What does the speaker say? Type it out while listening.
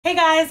Hey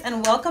guys,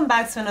 and welcome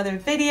back to another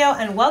video,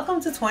 and welcome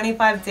to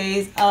 25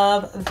 days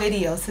of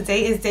videos.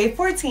 Today is day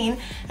 14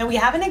 and we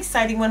have an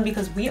exciting one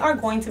because we are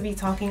going to be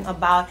talking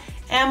about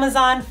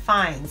Amazon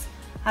finds.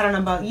 I don't know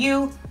about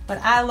you, but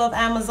I love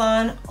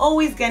Amazon,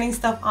 always getting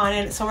stuff on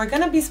it. So we're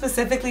going to be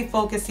specifically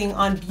focusing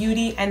on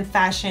beauty and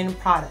fashion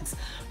products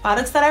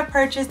that I've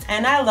purchased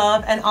and I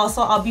love, and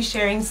also I'll be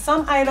sharing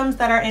some items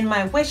that are in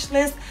my wish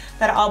list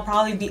that I'll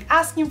probably be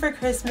asking for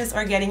Christmas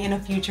or getting in a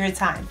future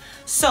time.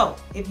 So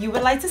if you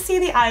would like to see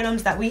the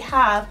items that we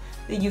have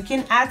that you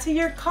can add to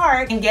your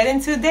cart and get in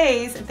 2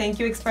 days, thank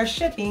you express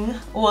shipping,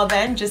 well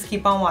then just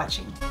keep on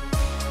watching.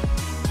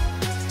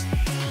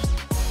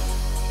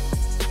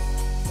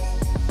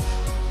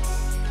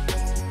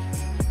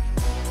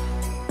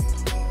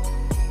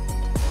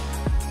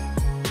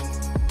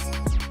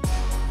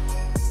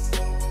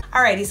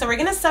 Alrighty, so we're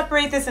gonna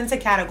separate this into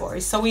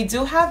categories. So we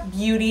do have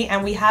beauty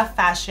and we have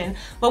fashion,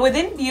 but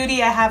within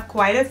beauty I have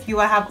quite a few.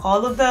 I have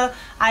all of the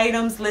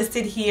items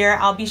listed here.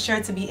 I'll be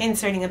sure to be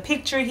inserting a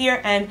picture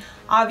here and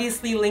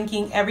obviously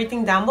linking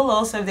everything down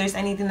below. So if there's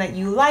anything that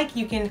you like,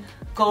 you can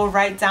go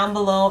right down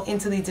below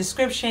into the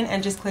description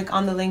and just click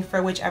on the link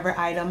for whichever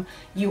item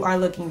you are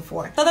looking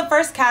for. So the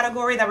first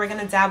category that we're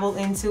gonna dabble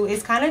into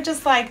is kind of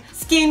just like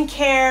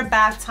skincare,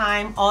 bath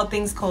time, all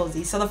things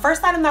cozy. So the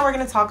first item that we're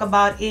gonna talk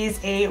about is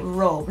a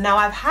robe. Now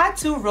I've had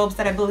two robes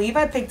that I believe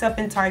I picked up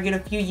in Target a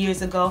few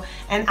years ago,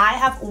 and I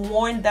have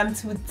worn them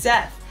to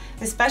death.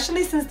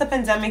 Especially since the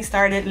pandemic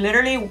started,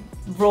 literally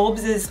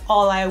robes is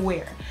all I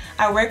wear.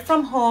 I work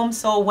from home,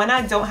 so when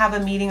I don't have a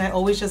meeting, I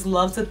always just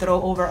love to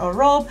throw over a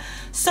robe.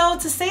 So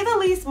to say the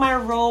least, my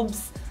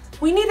robes,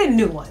 we needed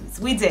new ones.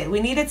 We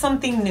needed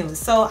something new.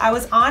 So I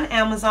was on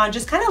Amazon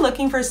just kind of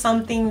looking for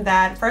something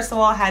that, first of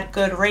all, had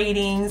good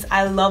ratings.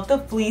 I love the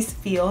fleece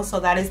feel, so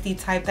that is the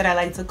type that I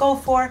like to go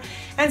for,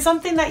 and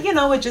something that, you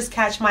know, would just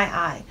catch my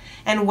eye.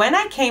 And when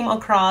I came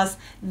across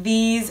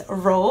these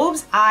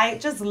robes, I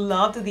just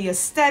loved the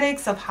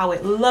aesthetics of how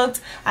it looked.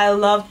 I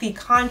loved the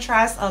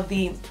contrast of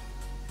the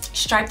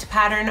striped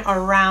pattern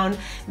around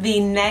the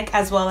neck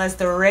as well as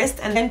the wrist,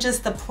 and then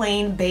just the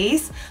plain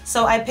base.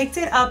 So I picked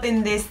it up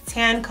in this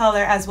tan color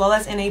as well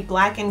as in a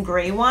black and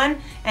gray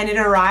one, and it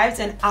arrived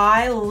and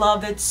I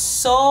love it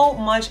so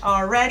much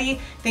already.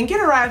 I think it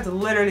arrived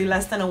literally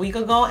less than a week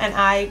ago and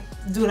I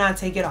do not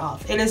take it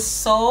off. It is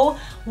so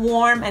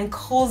warm and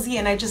cozy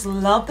and I just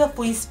love the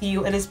fleece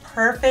feel. It is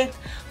perfect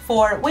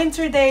for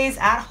winter days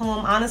at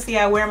home. Honestly,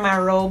 I wear my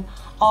robe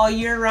all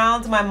year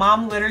round. My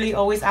mom literally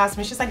always asks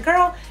me, she's like,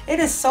 girl, it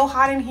is so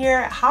hot in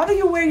here. How do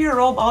you wear your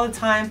robe all the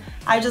time?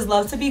 I just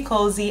love to be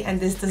cozy and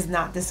this does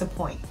not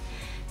disappoint.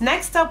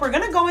 Next up, we're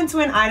gonna go into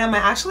an item. I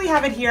actually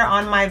have it here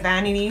on my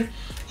vanity,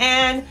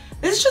 and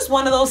this is just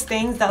one of those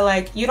things that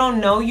like you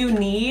don't know you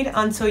need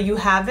until you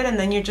have it and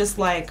then you're just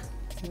like,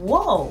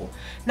 whoa.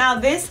 Now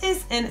this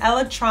is an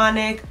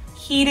electronic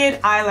heated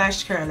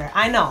eyelash curler.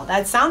 I know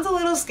that sounds a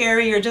little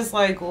scary. You're just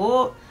like,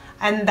 whoa.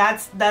 And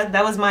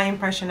that was my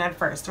impression at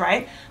first,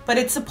 right? But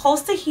it's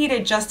supposed to heat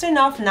it just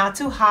enough, not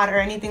too hot or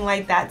anything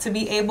like that, to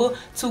be able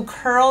to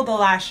curl the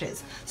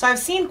lashes. So I've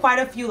seen quite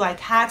a few like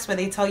hacks where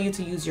they tell you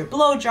to use your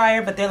blow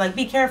dryer, but they're like,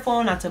 be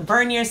careful not to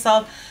burn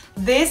yourself.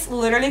 This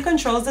literally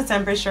controls the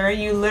temperature.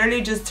 You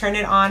literally just turn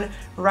it on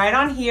right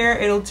on here.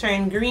 It'll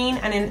turn green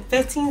and in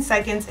 15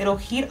 seconds it'll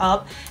heat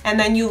up, and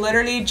then you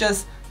literally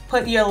just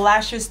put your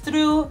lashes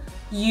through.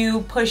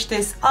 You push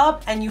this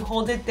up and you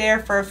hold it there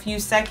for a few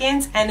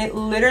seconds and it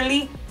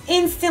literally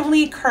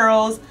instantly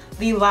curls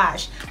the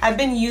lash. I've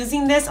been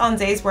using this on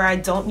days where I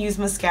don't use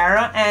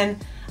mascara,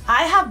 and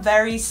I have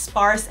very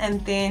sparse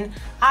and thin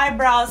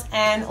eyebrows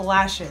and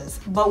lashes.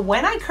 But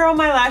when I curl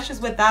my lashes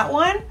with that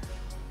one,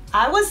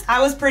 I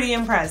was pretty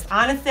impressed.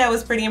 Honestly, I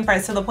was pretty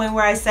impressed, to the point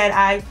where I said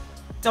I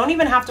don't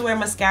even have to wear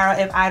mascara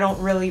if I don't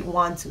really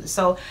want to.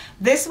 So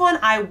this one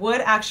I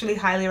would actually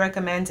highly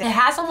recommend. It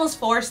has almost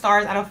 4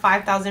 stars out of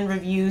 5,000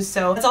 reviews.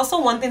 So it's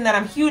also one thing that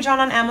I'm huge on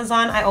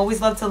Amazon. I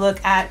always love to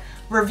look at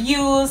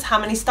reviews, how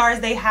many stars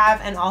they have,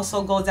 and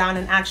also go down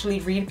and actually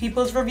read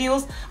people's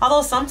reviews.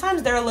 Although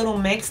sometimes they're a little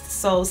mixed,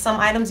 so some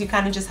items you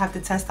kind of just have to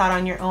test out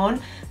on your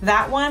own.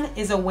 That one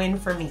is a win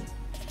for me.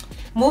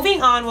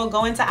 Moving on, we'll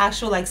go into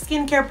actual like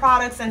skincare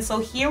products, and so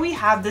here we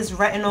have this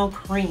retinol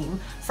cream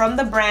from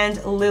the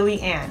brand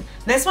Lily Ann.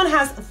 This one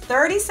has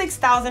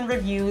 36,000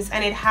 reviews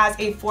and it has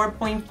a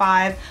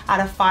 4.5 out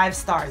of 5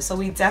 stars. So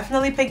we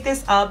definitely picked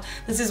this up.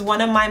 This is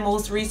one of my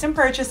most recent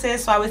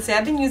purchases. So I would say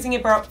I've been using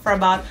it for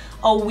about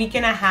a week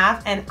and a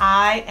half and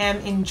I am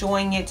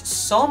enjoying it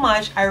so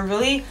much. I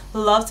really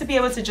love to be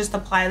able to just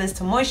apply this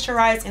to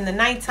moisturize in the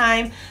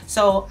nighttime.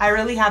 So I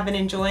really have been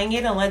enjoying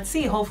it, and let's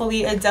see,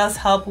 hopefully it does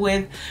help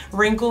with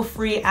wrinkle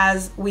free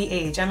as we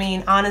age. I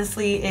mean,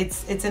 honestly,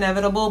 it's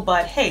inevitable,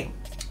 but hey,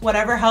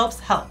 whatever helps,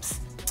 helps.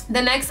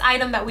 The next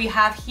item that we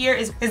have here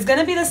is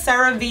gonna be the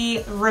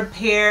CeraVe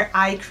Repair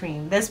Eye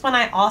Cream. This one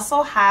I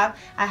also have.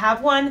 I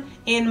have one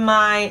in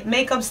my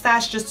makeup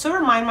stash just to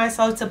remind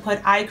myself to put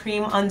eye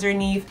cream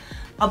underneath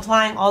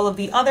applying all of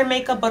the other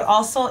makeup, but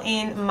also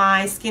in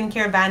my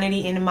skincare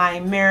vanity in my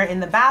mirror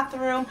in the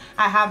bathroom.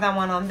 I have that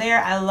one on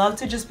there. I love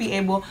to just be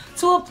able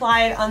to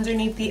apply it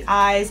underneath the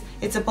eyes.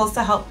 It's supposed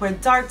to help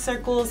with dark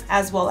circles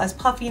as well as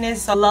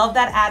puffiness. So I love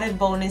that added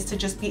bonus to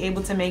just be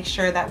able to make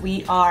sure that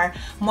we are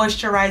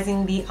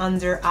moisturizing the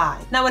under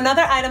eye. Now,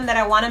 another item that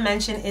I want to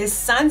mention is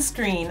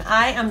sunscreen.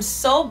 I am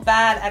so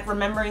bad at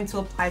remembering to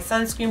apply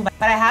sunscreen, but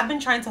I have been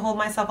trying to hold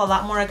myself a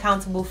lot more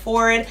accountable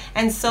for it.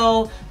 And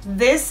so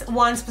this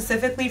one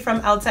specifically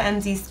from Elta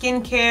MD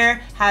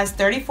Skincare has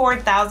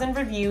 34,000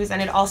 reviews,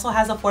 and it also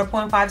has a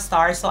 4.5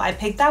 stars. So I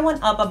picked that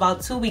one up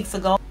about 2 weeks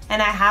ago,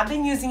 and I have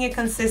been using it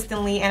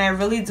consistently, and I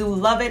really do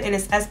love it. It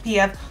is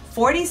SPF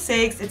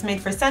 46. It's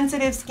made for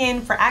sensitive skin,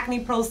 for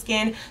acne prone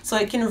skin, so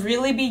it can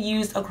really be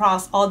used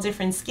across all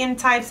different skin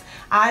types.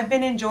 I've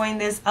been enjoying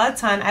this a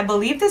ton. I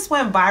believe this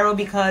went viral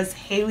because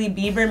Hailey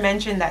Bieber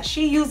mentioned that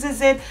she uses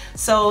it,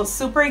 so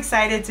super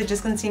excited to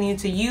just continue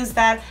to use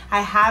that.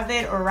 I have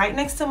it right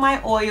next to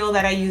my oil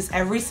that I use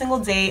every single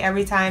day,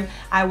 every time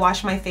I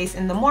wash my face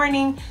in the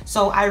morning,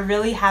 so I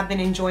really have been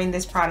enjoying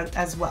this product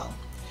as well.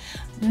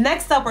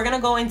 Next up, we're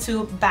gonna go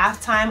into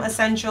bath time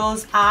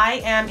essentials.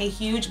 I am a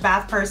huge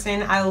bath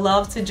person. I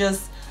love to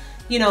just,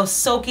 you know,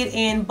 soak it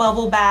in,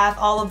 bubble bath,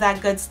 all of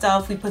that good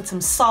stuff. We put some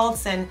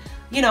salts and,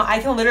 you know, I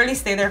can literally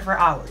stay there for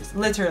hours.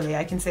 Literally,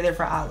 I can stay there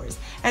for hours.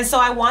 And so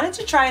I wanted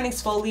to try an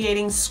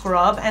exfoliating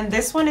scrub, and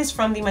this one is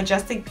from the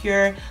Majestic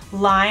Pure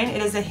line.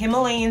 It is a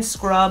Himalayan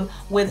scrub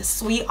with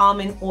sweet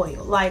almond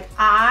oil.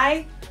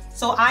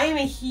 So I am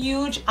a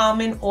huge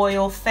almond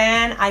oil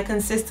fan. I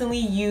consistently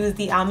use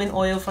the almond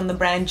oil from the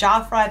brand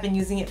Jafra. I've been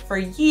using it for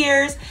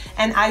years,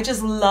 and I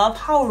just love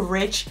how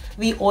rich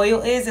the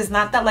oil is. It's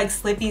not that like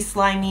slippy,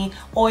 slimy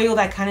oil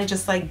that kind of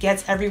just like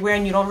gets everywhere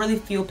and you don't really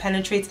feel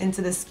penetrates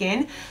into the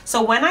skin.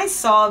 So when I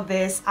saw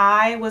this,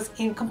 I was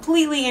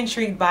completely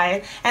intrigued by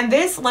it. And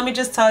this, let me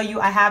just tell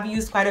you, I have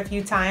used quite a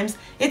few times.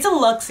 It's a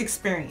luxe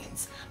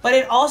experience, but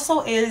it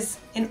also is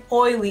an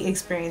oily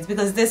experience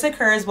because this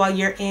occurs while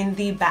you're in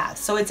the bath.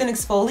 So it's an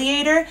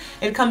exfoliator.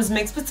 It comes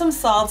mixed with some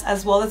salts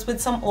as well as with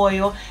some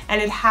oil,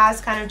 and it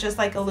has kind of just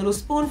like a little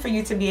spoon for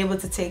you to be able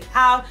to take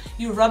out.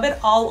 You rub it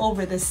all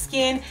over the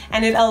skin,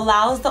 and it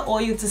allows the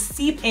oil to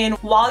seep in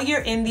while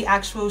you're in the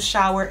actual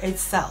shower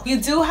itself.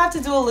 You do have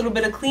to do a little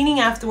bit of cleaning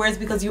afterwards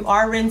because you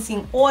are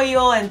rinsing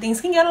oil and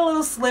things can get a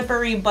little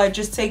slippery, but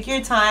just take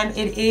your time.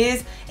 It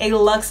is a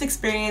luxe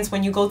experience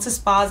when you go to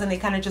spas and they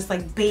kind of just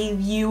like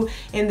bathe you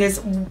in this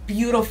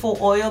beautiful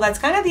oil. That's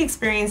kind of the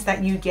experience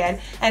that you get.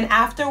 And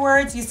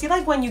afterwards, you see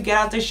like when you get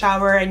out the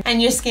shower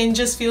and your skin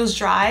just feels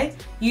dry,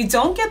 you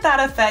don't get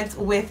that effect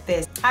with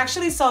this. I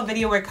actually saw a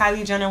video where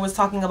Kylie Jenner was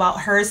talking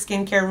about her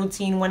skincare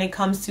routine when it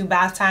comes to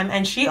bath time,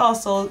 and she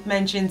also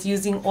mentions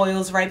using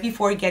oils right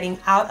before getting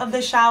out of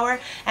the shower,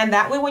 and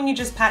that way when you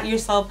just pat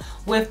yourself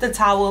with the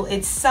towel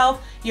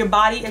itself, your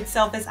body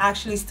itself is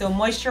actually still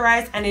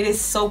moisturized and it is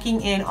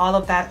soaking in all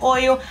of that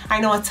oil. I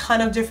know a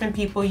ton of different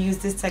people use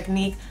this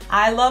technique.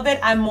 I love it.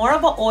 I'm more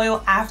of an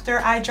oil after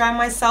I dry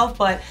myself,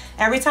 but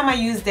every time I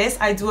use this,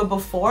 I do it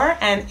before,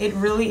 and it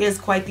really is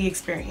quite the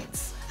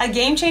experience. A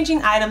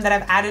game-changing item that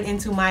I've added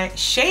into my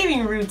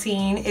shaving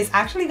routine is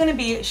actually going to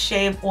be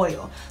shave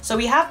oil. So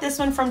we have this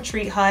one from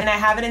Treat Hut, and I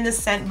have it in the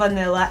scent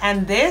vanilla.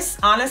 And this,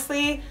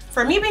 honestly,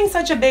 for me being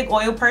such a big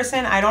oil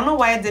person, I don't know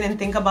why I didn't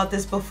think about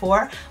this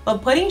before,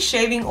 but putting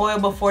shaving oil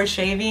before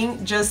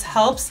shaving just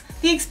helps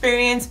the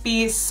experience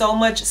be so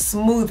much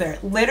smoother,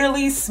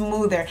 literally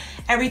smoother.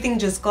 Everything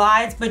just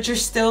glides, but you're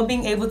still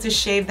being able to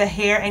shave the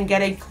hair and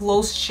get a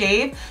close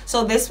shave.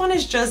 So this one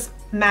is just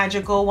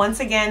magical. Once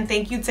again,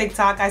 thank you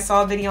TikTok. I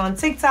saw a video on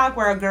TikTok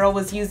where a girl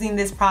was using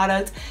this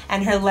product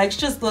and her legs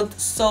just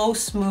looked so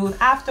smooth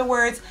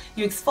afterwards.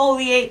 You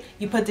exfoliate,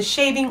 you put the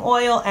shaving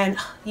oil, and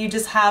you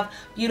just have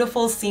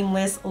beautiful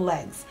seamless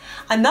legs.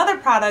 Another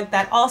product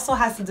that also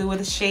has to do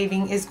with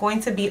shaving is going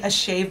to be a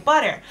shave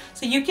butter.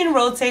 So you can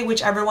rotate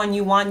whichever one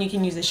you want. You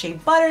can use a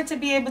shave butter to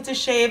be able to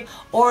shave,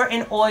 or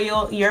an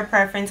oil, your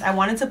preference. I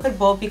wanted to put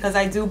both because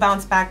I do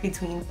bounce back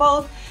between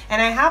both.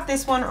 And I have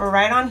this one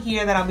right on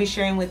here that I'll be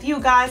sharing with you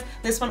guys.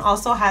 This one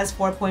also has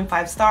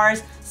 4.5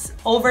 stars,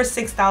 over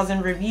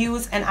 6,000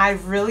 reviews, and I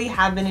really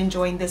have been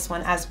enjoying this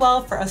one as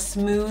well for a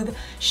smooth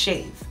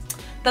shave.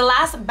 The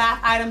last bath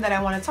item that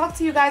I want to talk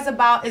to you guys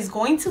about is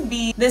going to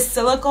be this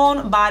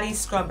silicone body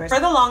scrubber. For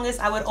the longest,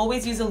 I would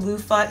always use a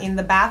loofah in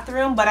the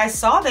bathroom, but I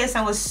saw this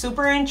and was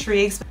super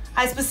intrigued.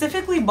 I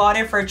specifically bought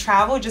it for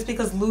travel just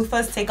because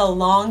loofahs take a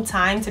long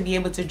time to be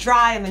able to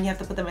dry, and then you have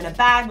to put them in a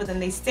bag, but then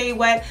they stay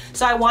wet.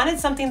 So I wanted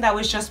something that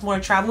was just more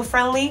travel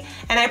friendly,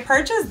 and I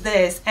purchased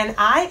this and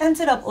I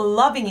ended up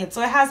loving it.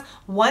 So it has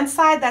one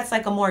side that's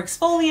like a more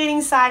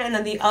exfoliating side, and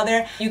then the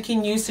other you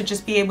can use to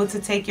just be able to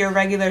take your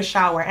regular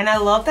shower. And I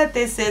love that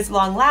this is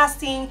long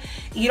lasting.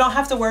 You don't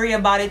have to worry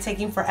about it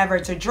taking forever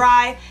to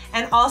dry.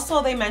 And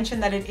also they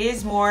mentioned that it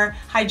is more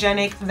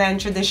hygienic than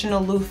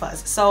traditional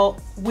loofahs. So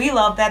we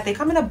love that. They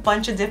come in a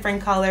bunch of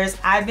different colors.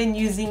 I've been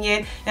using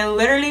it and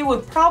literally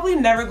would probably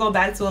never go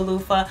back to a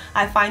loofah.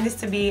 I find this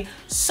to be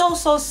so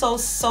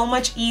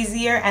much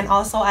easier, and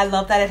also I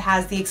love that it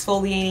has the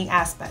exfoliating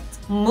aspect.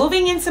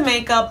 Moving into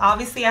makeup,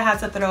 obviously I had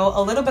to throw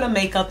a little bit of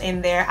makeup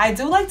in there. I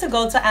do like to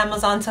go to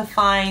Amazon to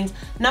find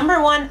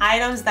 #1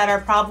 items that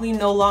are probably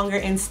no longer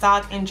in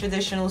stock in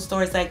traditional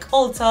stores like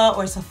Ulta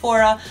or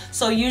Sephora.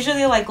 So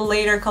usually like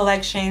later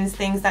collections,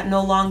 things that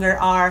no longer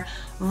are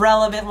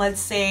relevant,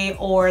 let's say,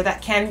 or that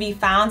can be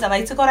found. I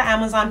like to go to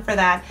Amazon for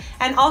that,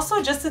 and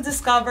also just to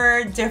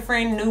discover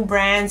different new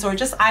brands or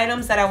just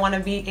items that I want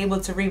to be able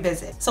to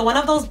revisit. So one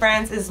of those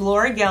brands is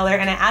Laura Geller,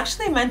 and I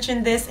actually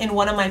mentioned this in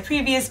one of my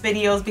previous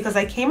videos because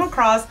I came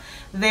across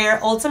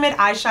their Ultimate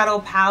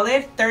Eyeshadow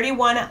Palette,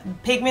 31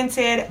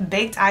 pigmented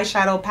baked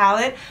eyeshadow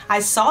palette. I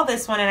saw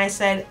this one and I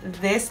said,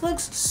 this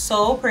looks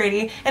so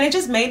pretty, and it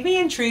just made me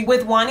intrigued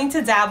with wanting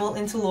to dabble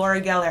into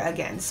Laura Geller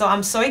again. So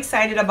I'm so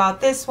excited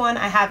about this one.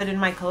 I have it in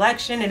my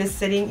collection. It is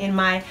sitting in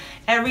my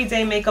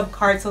everyday makeup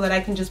cart so that I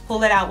can just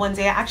pull it out one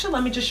day. Actually,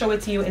 let me just show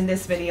it to you in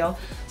this video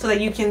so that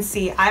you can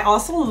see. I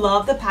also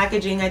love the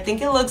packaging. I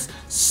think it looks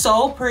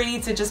so pretty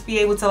to just be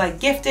able to like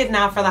gift it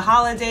now for the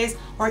holidays,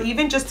 or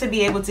even just to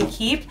be able to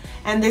keep.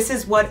 And this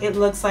is what it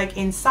looks like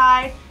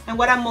inside. And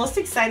what I'm most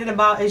excited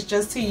about is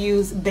just to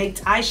use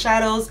baked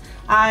eyeshadows.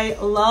 I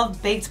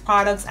love baked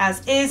products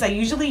as is. I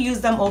usually use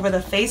them over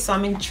the face, so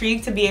I'm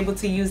intrigued to be able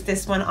to use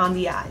this one on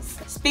the eyes.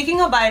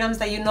 Speaking of items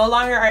that you no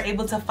longer are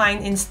able to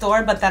find in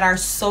store but that are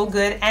so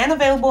good and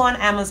available on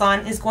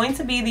Amazon is going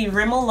to be the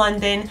Rimmel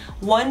London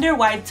Wonder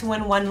White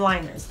 2-in-1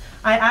 liners.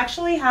 I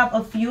actually have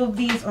a few of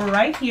these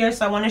right here,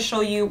 so I want to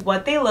show you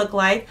what they look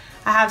like.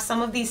 I have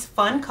some of these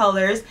fun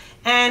colors,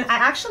 and I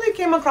actually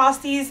came across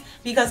these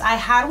because I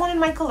had one in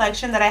my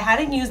collection that I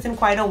hadn't used in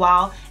quite a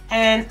while,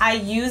 and I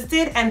used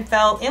it and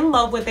fell in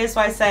love with it. So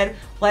I said,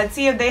 let's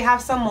see if they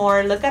have some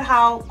more. Look at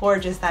how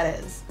gorgeous that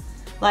is.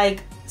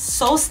 Like,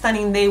 so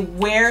stunning. They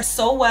wear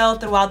so well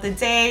throughout the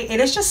day. It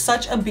is just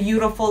such a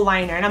beautiful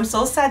liner, and I'm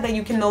so sad that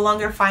you can no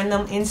longer find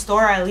them in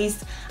store. At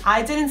least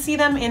I didn't see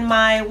them in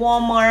my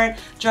Walmart,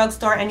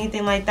 drugstore,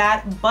 anything like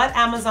that, but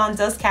Amazon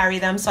does carry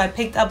them, so I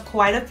picked up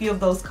quite a few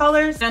of those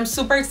colors, and I'm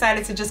super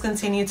excited to just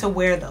continue to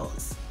wear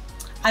those.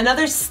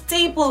 Another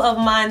staple of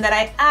mine that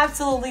I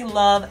absolutely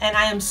love, and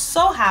I am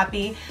so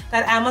happy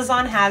that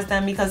Amazon has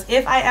them, because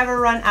if I ever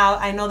run out,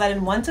 I know that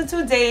in 1 to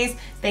 2 days,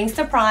 thanks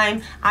to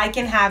Prime, I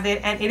can have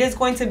it, and it is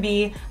going to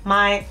be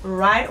my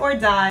Ride or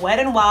Die Wet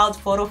n Wild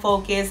Photo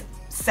Focus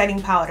setting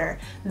powder.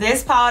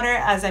 This powder,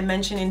 as I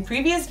mentioned in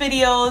previous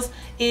videos,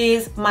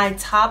 is my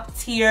top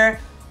tier.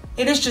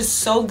 It is just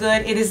so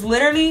good. It is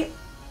literally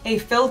a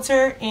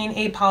filter in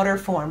a powder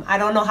form. I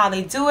don't know how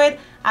they do it.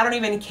 I don't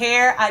even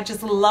care. I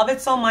just love it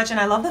so much, and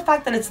I love the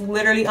fact that it's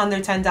literally under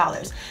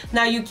 $10.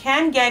 Now you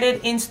can get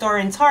it in store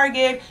in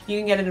Target, you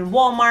can get it in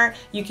Walmart,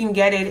 you can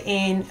get it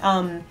in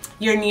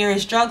your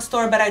nearest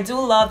drugstore, but I do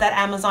love that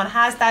Amazon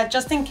has that,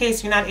 just in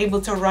case you're not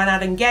able to run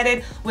out and get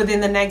it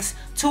within the next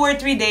 2 or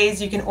 3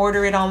 days. You can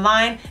order it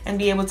online and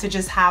be able to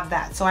just have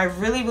that. So I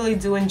really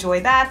do enjoy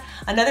that.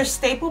 Another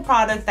staple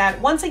product that,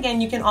 once again,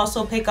 you can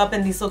also pick up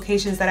in these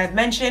locations that I've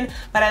mentioned,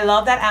 but I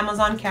love that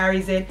Amazon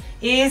carries it,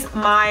 is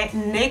my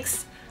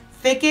NYX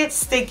Thick It,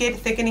 Stick It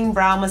Thickening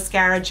Brow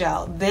Mascara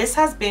Gel. This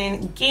has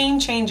been game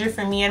changer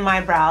for me and my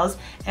brows,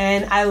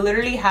 and I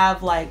literally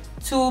have like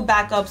 2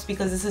 backups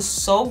because this is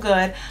so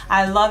good.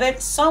 I love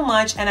it so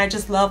much, and I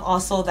just love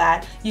also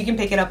that you can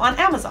pick it up on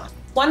Amazon.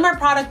 One more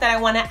product that I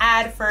want to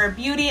add for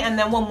beauty, and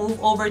then we'll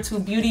move over to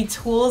beauty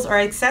tools or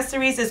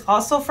accessories, is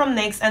also from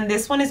NYX, and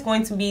this one is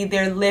going to be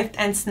their Lift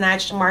and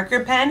Snatch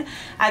marker pen.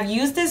 I've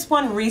used this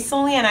one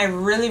recently and I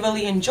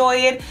really enjoy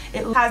it.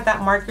 It has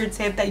that marker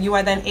tip that you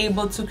are then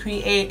able to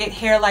create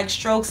hair-like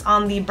strokes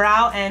on the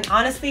brow, and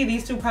honestly,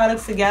 these 2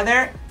 products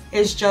together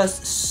is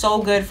just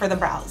so good for the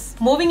brows.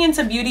 Moving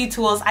into beauty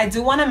tools, I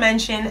do want to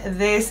mention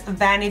this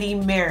vanity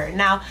mirror.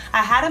 Now,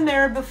 I had a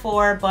mirror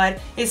before, but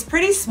it's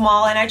pretty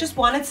small, and I just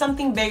wanted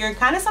something bigger,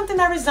 kind of something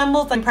that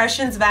resembled the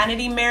Impressions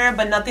vanity mirror,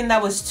 but nothing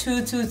that was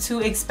too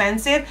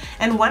expensive.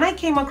 And when I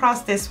came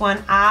across this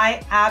one,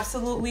 I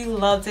absolutely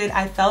loved it.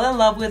 I fell in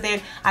love with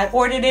it. I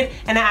ordered it,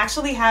 and I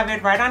actually have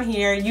it right on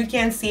here. You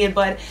can't see it,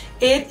 but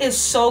it is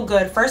so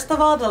good. First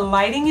of all, the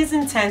lighting is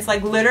intense.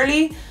 Like,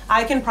 literally,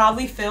 I can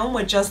probably film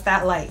with just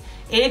that light.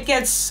 It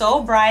gets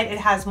so bright. It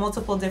has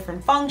multiple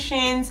different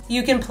functions.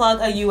 You can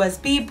plug a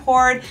USB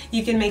port.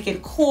 You can make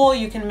it cool.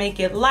 You can make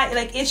it light.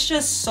 Like, it's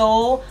just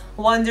so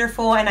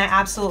wonderful, and I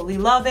absolutely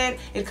love it.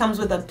 It comes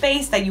with a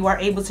base that you are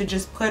able to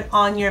just put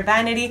on your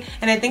vanity,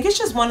 and I think it's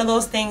just one of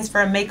those things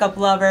for a makeup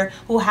lover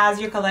who has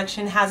your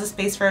collection, has a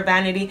space for a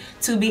vanity,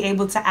 to be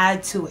able to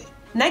add to it.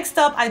 Next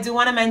up, I do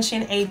want to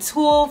mention a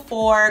tool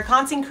for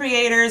content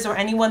creators or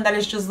anyone that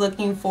is just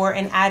looking for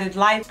an added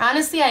light.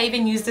 Honestly, I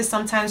even use this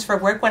sometimes for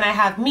work when I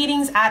have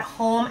meetings at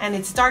home and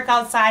it's dark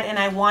outside and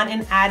I want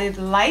an added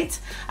light.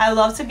 I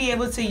love to be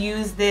able to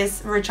use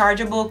this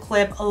rechargeable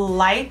clip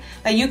light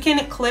that you can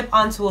clip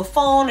onto a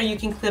phone or you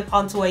can clip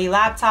onto a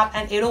laptop,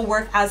 and it'll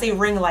work as a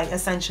ring light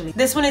essentially.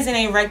 This one is in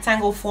a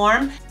rectangle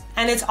form,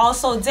 and it's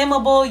also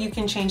dimmable. You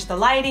can change the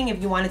lighting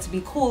if you want it to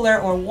be cooler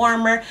or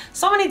warmer.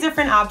 So many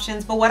different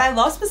options, but what I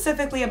love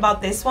specifically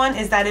about this one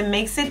is that it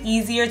makes it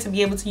easier to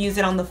be able to use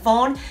it on the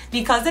phone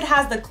because it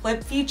has the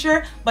clip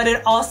feature, but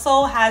it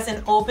also has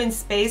an open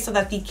space so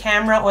that the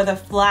camera or the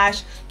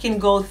flash can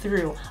go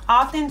through.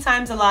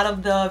 Oftentimes, a lot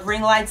of the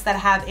ring lights that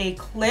have a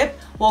clip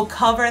will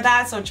cover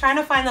that, so trying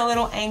to find a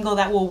little angle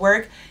that will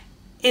work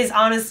is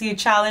honestly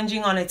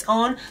challenging on its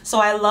own. So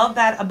I love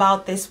that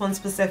about this one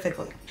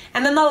specifically.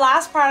 And then the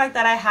last product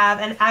that I have,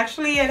 and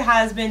actually it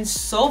has been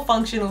so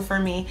functional for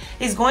me,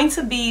 is going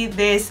to be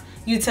this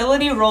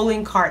utility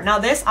rolling cart. Now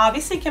this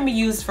obviously can be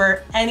used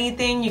for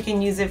anything. You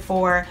can use it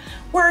for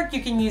work,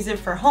 you can use it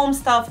for home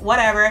stuff,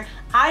 whatever.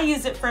 I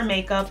use it for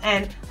makeup,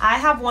 and I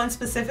have one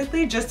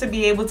specifically just to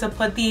be able to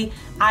put the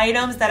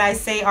items that I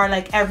say are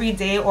like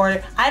everyday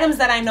or items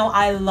that I know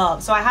I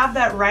love. So I have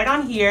that right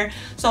on here.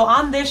 So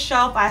on this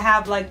shelf I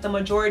have like the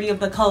majority of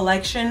the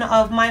collection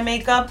of my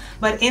makeup,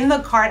 but in the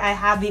cart I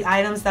have the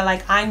items that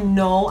like I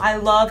know I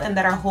love and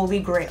that are holy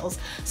grails.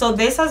 So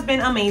this has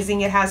been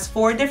amazing. It has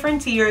 4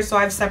 different tiers, so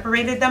I've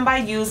separated them by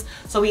use.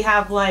 So we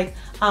have like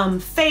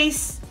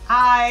face,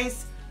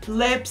 eyes,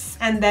 lips,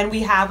 and then we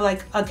have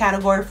like a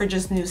category for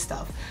just new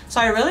stuff. So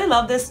I really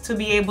love this to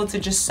be able to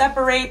just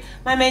separate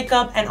my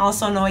makeup and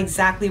also know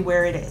exactly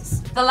where it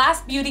is. The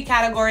last beauty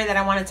category that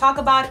I want to talk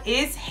about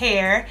is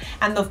hair,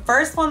 and the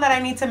first one that I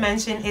need to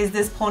mention is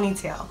this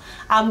ponytail.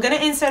 I'm gonna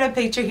insert a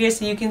picture here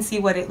so you can see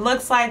what it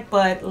looks like,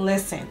 but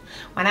listen,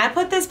 when I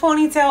put this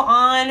ponytail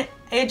on,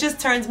 it just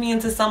turns me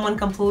into someone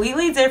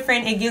completely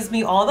different. It gives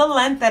me all the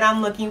length that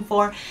I'm looking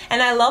for,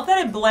 and I love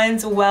that it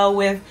blends well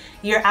with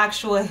your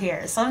actual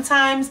hair.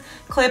 Sometimes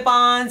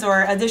clip-ons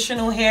or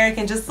additional hair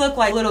can just look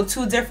like a little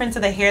too different to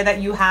the hair that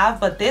you have,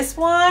 but this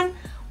one,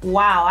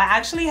 wow. I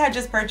actually had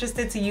just purchased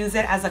it to use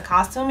it as a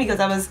costume because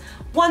I was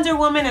Wonder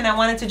Woman and I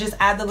wanted to just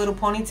add the little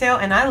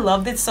ponytail, and I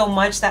loved it so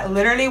much that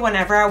literally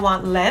whenever I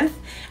want length,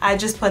 I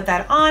just put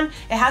that on.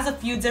 It has a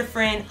few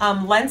different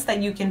lengths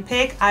that you can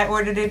pick. I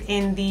ordered it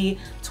in the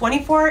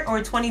 24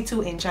 or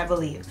 22 inch, I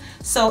believe.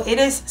 So it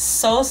is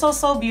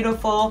so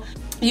beautiful.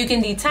 You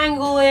can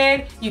detangle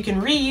it, you can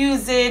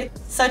reuse it.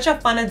 Such a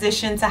fun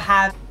addition to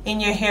have in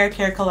your hair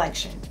care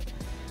collection.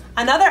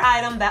 Another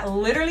item that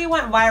literally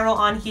went viral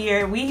on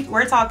here,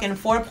 we're talking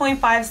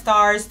 4.5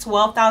 stars,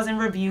 12,000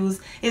 reviews,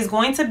 is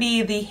going to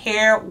be the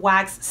hair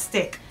wax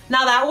stick.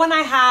 Now that one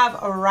I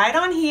have right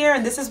on here,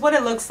 and this is what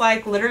it looks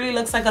like. Literally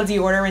looks like a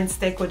deodorant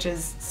stick, which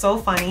is so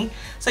funny.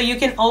 So you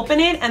can open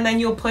it and then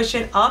you'll push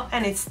it up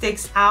and it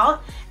sticks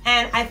out.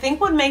 And I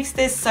think what makes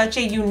this such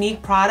a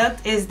unique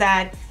product is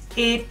that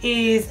it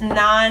is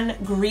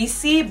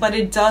non-greasy, but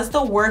it does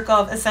the work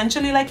of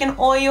essentially like an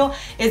oil.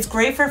 It's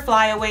great for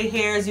flyaway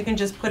hairs. You can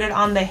just put it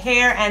on the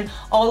hair, and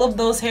all of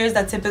those hairs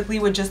that typically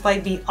would just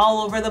like be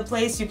all over the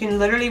place, you can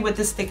literally with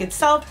the stick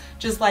itself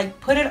just like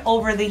put it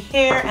over the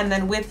hair, and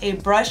then with a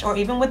brush or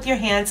even with your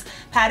hands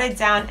pat it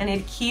down, and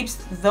it keeps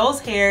those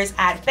hairs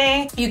at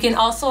bay. You can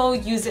also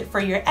use it for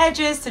your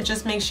edges to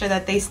just make sure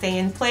that they stay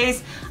in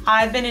place.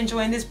 I've been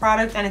enjoying this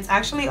product, and it's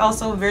actually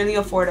also really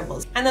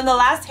affordable. And then the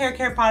last hair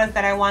care product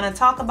that I want to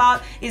talk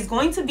about is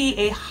going to be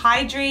a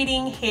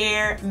hydrating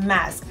hair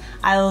mask.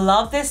 I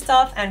love this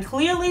stuff, and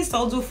clearly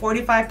so do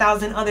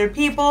 45,000 other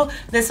people.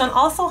 This one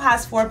also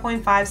has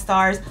 4.5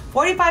 stars,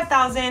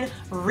 45,000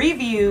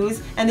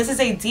 reviews, and this is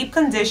a deep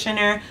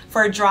conditioner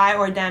for dry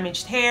or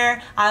damaged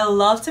hair. I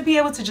love to be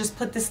able to just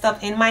put this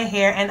stuff in my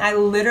hair, and I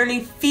literally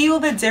feel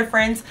the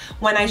difference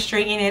when I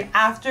straighten it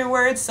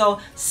afterwards. So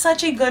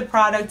such a good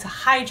product to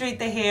hydrate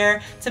the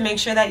hair, to make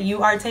sure that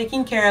you are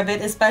taking care of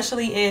it,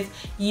 especially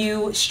if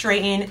you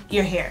straighten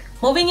your hair.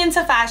 Moving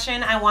into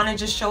fashion, I want to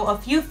just show a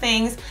few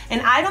things.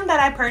 An item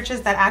that I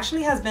purchased that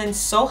actually has been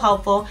so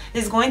helpful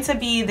is going to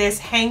be this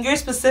hanger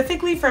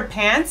specifically for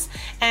pants,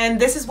 and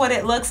this is what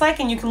it looks like,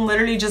 and you can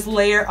literally just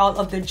layer all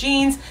of the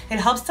jeans. It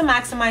helps to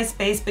maximize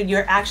space, but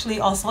you're actually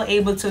also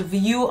able to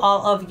view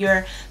all of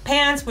your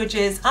pants, which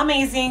is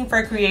amazing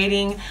for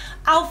creating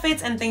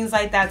outfits and things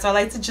like that. So I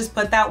like to just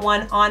put that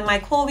one on my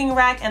clothing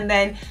rack and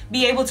then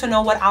be able to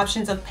know what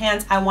options of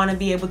pants I want to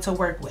be able to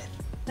work with.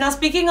 Now,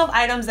 speaking of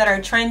items that are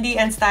trendy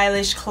and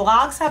stylish,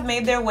 clogs have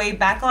made their way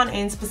back on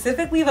in,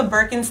 specifically the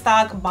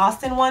Birkenstock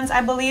Boston ones,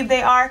 I believe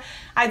they are.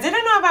 I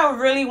didn't know if I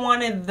really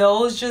wanted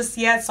those just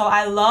yet, so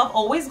I love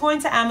always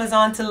going to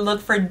Amazon to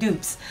look for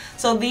dupes.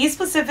 So these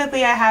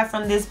specifically I have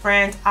from this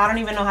brand. I don't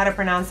even know how to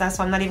pronounce that,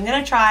 so I'm not even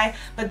gonna try,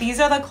 but these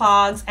are the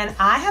clogs, and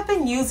I have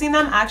been using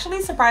them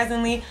actually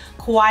surprisingly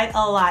quite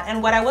a lot.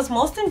 And what I was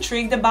most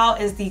intrigued about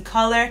is the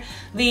color.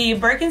 The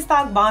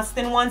Birkenstock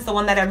Boston ones, the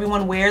one that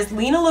everyone wears,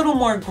 lean a little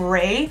more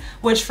gray,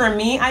 which for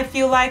me, I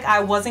feel like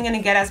I wasn't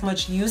gonna get as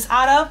much use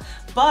out of.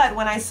 But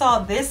when I saw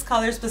this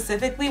color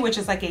specifically, which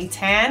is like a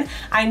tan,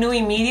 I knew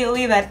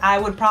immediately that I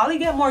would probably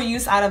get more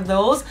use out of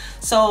those.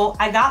 So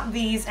I got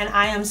these, and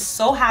I am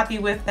so happy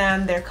with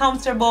them. They're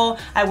comfortable.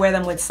 I wear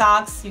them with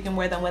socks. You can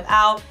wear them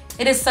without.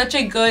 It is such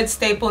a good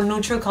staple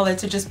neutral color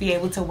to just be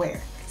able to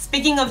wear.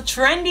 Speaking of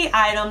trendy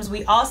items,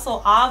 we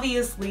also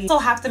obviously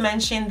have to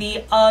mention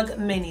the UGG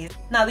minis.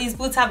 Now these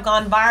boots have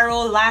gone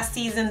viral last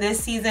season,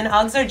 this season.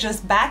 UGGs are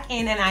just back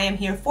in and I am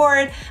here for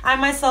it. I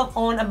myself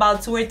own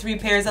about 2 or 3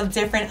 pairs of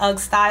different UGG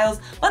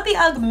styles, but the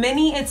UGG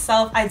mini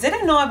itself, I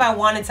didn't know if I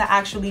wanted to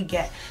actually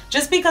get,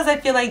 just because I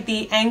feel like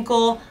the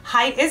ankle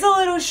height is a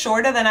little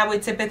shorter than I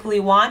would typically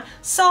want.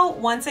 So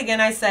once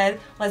again, I said,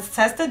 let's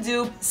test the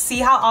dupe, see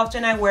how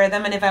often I wear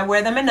them, and if I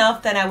wear them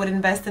enough, then I would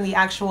invest in the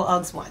actual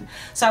UGGs one.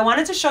 So I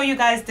wanted to show you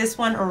guys this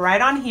one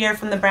right on here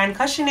from the brand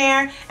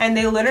Cushionaire, and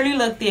they literally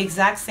look the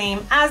exact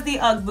same as the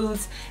UGG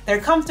boots. They're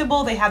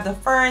comfortable, they have the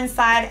fur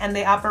inside, and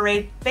they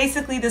operate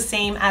basically the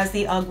same as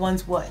the UGG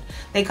ones would.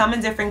 They come in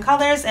different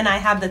colors, and I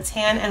have the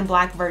tan and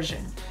black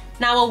version.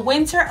 Now, a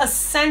winter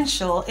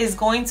essential is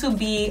going to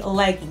be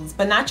leggings,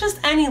 but not just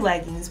any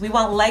leggings. We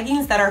want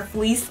leggings that are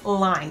fleece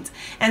lined.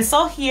 And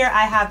so here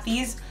I have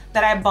these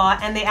that I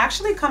bought, and they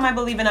actually come, I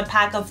believe, in a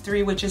pack of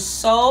 3, which is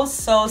so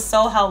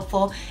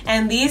helpful.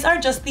 And these are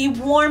just the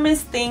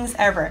warmest things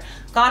ever.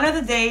 Gone are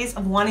the days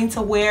of wanting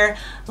to wear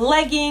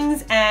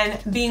leggings and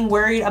being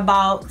worried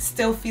about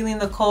still feeling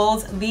the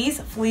colds. These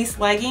fleece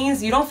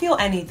leggings, you don't feel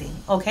anything,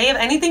 okay? If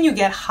anything, you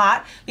get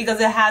hot because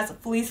it has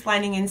fleece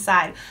lining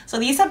inside. So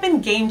these have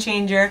been game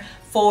changer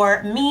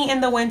for me in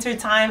the winter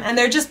time, and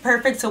they're just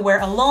perfect to wear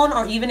alone,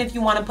 or even if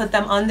you want to put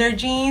them under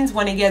jeans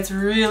when it gets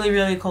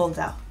really cold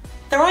out.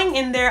 Throwing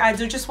in there, I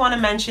do just want to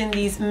mention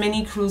these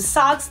mini cruise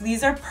socks.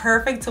 These are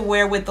perfect to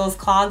wear with those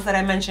clogs that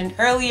I mentioned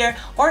earlier,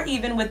 or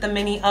even with the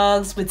mini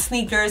Uggs, with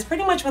sneakers,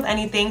 pretty much with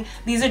anything.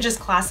 These are just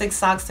classic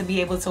socks to be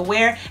able to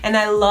wear, and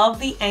I love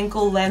the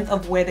ankle length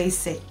of where they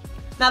sit.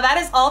 Now that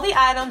is all the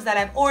items that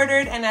I've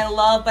ordered and I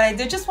love, but I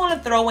did just want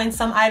to throw in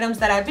some items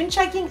that I've been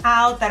checking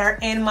out that are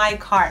in my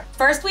cart.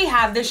 First, we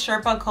have this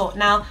Sherpa coat.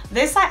 Now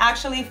this I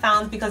actually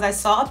found because I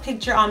saw a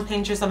picture on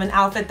Pinterest of an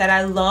outfit that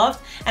I loved,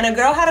 and a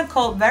girl had a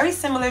coat very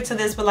similar to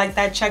this with like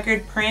that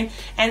checkered print,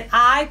 and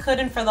I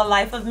couldn't for the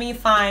life of me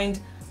find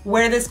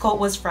where this coat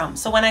was from.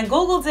 So when I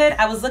googled it,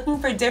 I was looking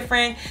for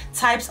different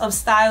types of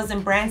styles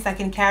and brands that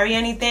can carry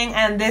anything,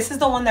 and this is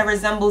the one that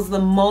resembles the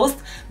most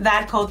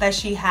that coat that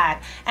she had.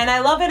 And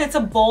I love it. It's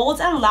a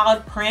bold and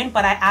loud print,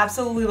 but I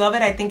absolutely love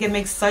it. I think it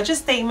makes such a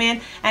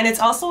statement, and it's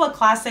also a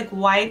classic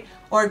white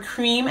or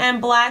cream and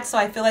black, so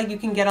I feel like you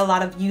can get a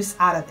lot of use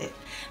out of it.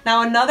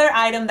 Now another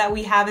item that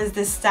we have is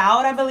this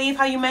stout, I believe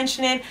how you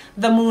mention it,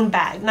 the moon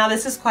bag. Now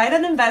this is quite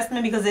an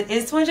investment because it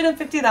is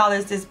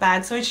 $250 this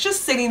bag, so it's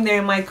just sitting there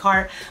in my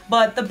cart,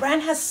 but the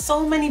brand has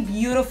so many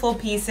beautiful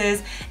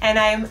pieces, and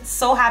I'm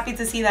so happy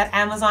to see that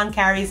Amazon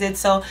carries it.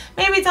 So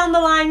maybe down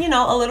the line, you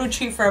know, a little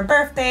treat for a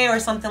birthday or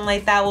something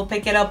like that, we'll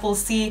pick it up, we'll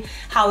see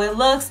how it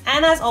looks.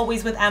 And as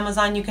always with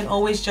Amazon, you can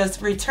always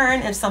just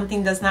return if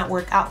something does not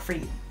work out for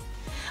you.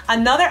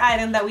 Another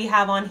item that we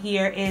have on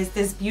here is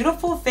this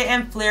beautiful Fit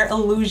and Flare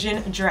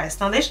illusion dress.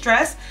 Now this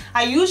dress,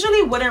 I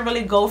usually wouldn't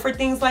really go for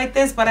things like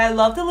this, but I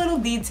love the little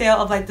detail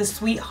of like the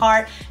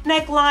sweetheart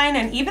neckline,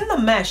 and even the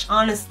mesh,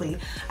 honestly,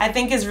 I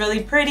think is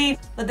really pretty.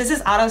 But this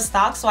is out of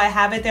stock, so I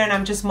have it there and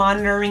I'm just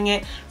monitoring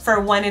it for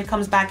when it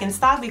comes back in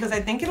stock, because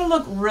I think it'll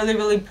look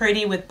really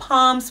pretty with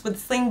pumps,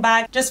 with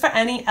slingback, just for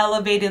any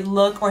elevated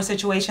look or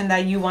situation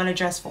that you want to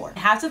dress for. I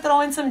have to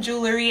throw in some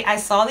jewelry. I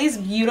saw these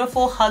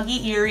beautiful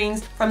huggy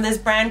earrings from this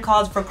brand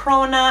called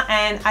Corona,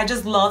 and I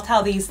just loved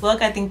how these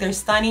look. I think they're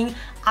stunning.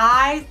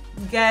 I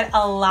get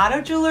a lot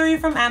of jewelry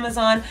from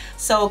Amazon,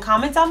 so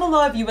comment down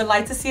below if you would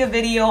like to see a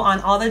video on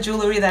all the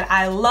jewelry that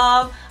I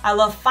love. I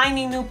love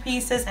finding new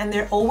pieces, and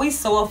they're always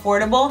so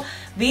affordable.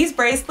 These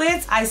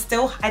bracelets, I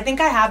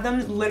think I have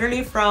them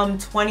literally from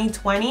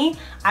 2020.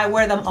 I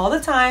wear them all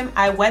the time.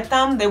 I wet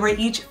them. They were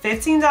each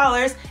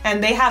 $15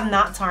 and they have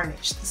not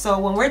tarnished. So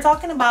when we're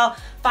talking about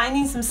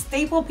finding some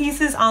staple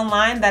pieces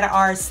online that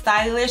are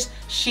stylish,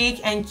 chic,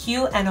 and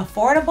cute and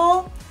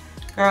affordable,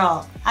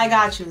 girl, I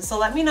got you. So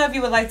let me know if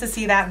you would like to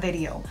see that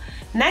video.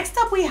 Next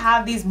up, we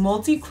have these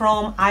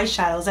multi-chrome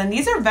eyeshadows, and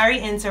these are very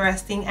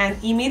interesting, and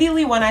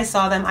immediately when I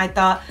saw them, I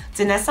thought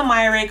Danessa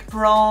Myrick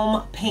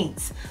chrome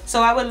paints.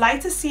 So I would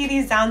like to see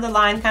these down the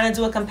line, kind of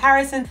do a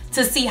comparison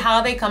to see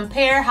how they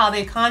compare, how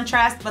they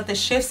contrast, but the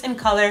shifts in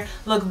color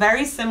look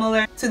very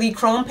similar to the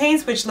chrome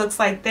paints, which looks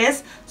like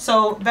this.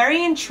 So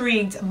very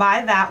intrigued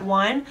by that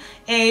one.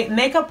 A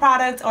makeup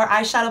product or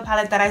eyeshadow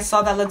palette that I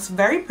saw that looks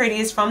very pretty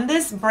is from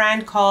this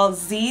brand called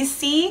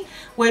ZC,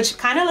 which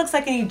kind of looks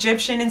like an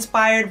Egyptian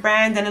inspired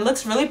brand, and it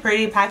looks really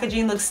pretty.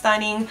 Packaging looks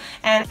stunning,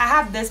 and I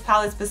have this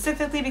palette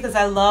specifically because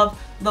I love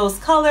those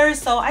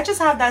colors, so I just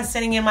have that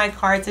sitting in my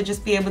cart to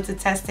just be able to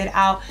test it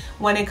out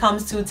when it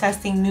comes to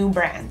testing new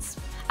brands.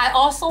 I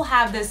also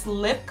have this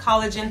lip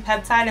collagen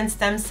peptide and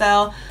stem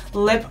cell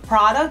lip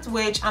product,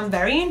 which I'm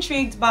very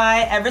intrigued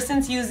by. Ever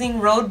since using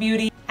Rhode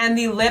Beauty and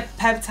the lip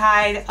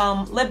peptide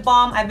lip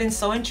balm, I've been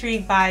so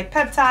intrigued by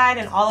peptide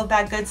and all of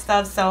that good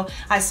stuff. So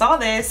I saw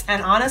this,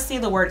 and honestly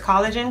the word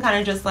collagen kind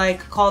of just like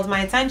called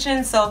my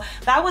attention. So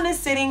that one is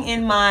sitting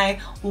in my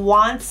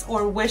wants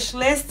or wish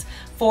list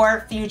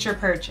for future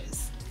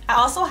purchase. I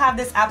also have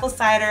this apple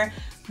cider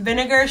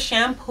vinegar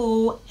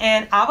shampoo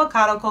and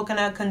avocado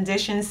coconut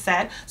condition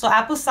set. So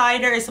apple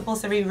cider is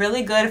supposed to be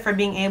really good for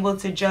being able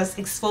to just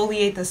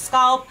exfoliate the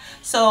scalp.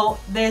 So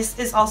this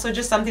is also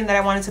just something that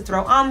I wanted to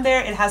throw on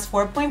there. It has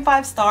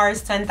 4.5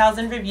 stars,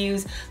 10,000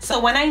 reviews. So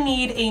when I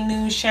need a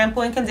new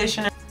shampoo and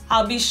conditioner,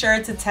 I'll be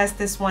sure to test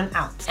this one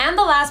out. And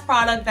the last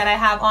product that I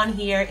have on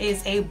here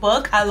is a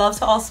book. I love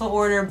to also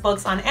order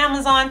books on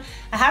Amazon.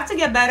 I have to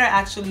get better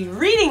actually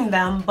reading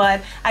them,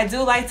 but I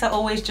do like to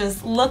always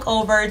just look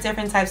over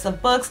different types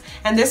of books.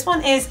 And this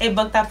one is a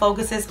book that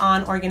focuses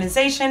on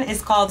organization.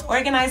 It's called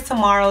Organize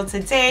Tomorrow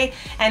Today,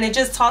 and it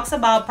just talks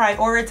about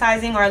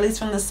prioritizing, or at least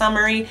from the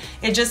summary,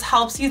 it just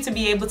helps you to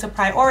be able to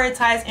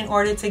prioritize in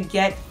order to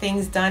get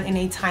things done in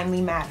a timely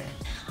manner.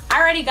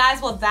 Alrighty guys,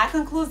 well that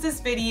concludes this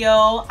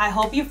video. I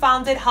hope you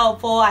found it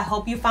helpful. I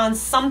hope you found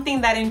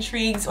something that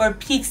intrigues or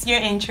piques your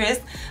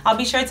interest. I'll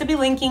be sure to be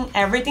linking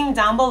everything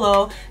down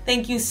below.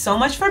 Thank you so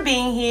much for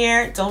being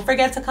here. Don't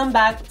forget to come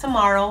back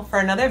tomorrow for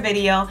another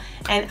video,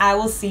 and I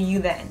will see you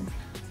then.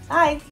 Bye.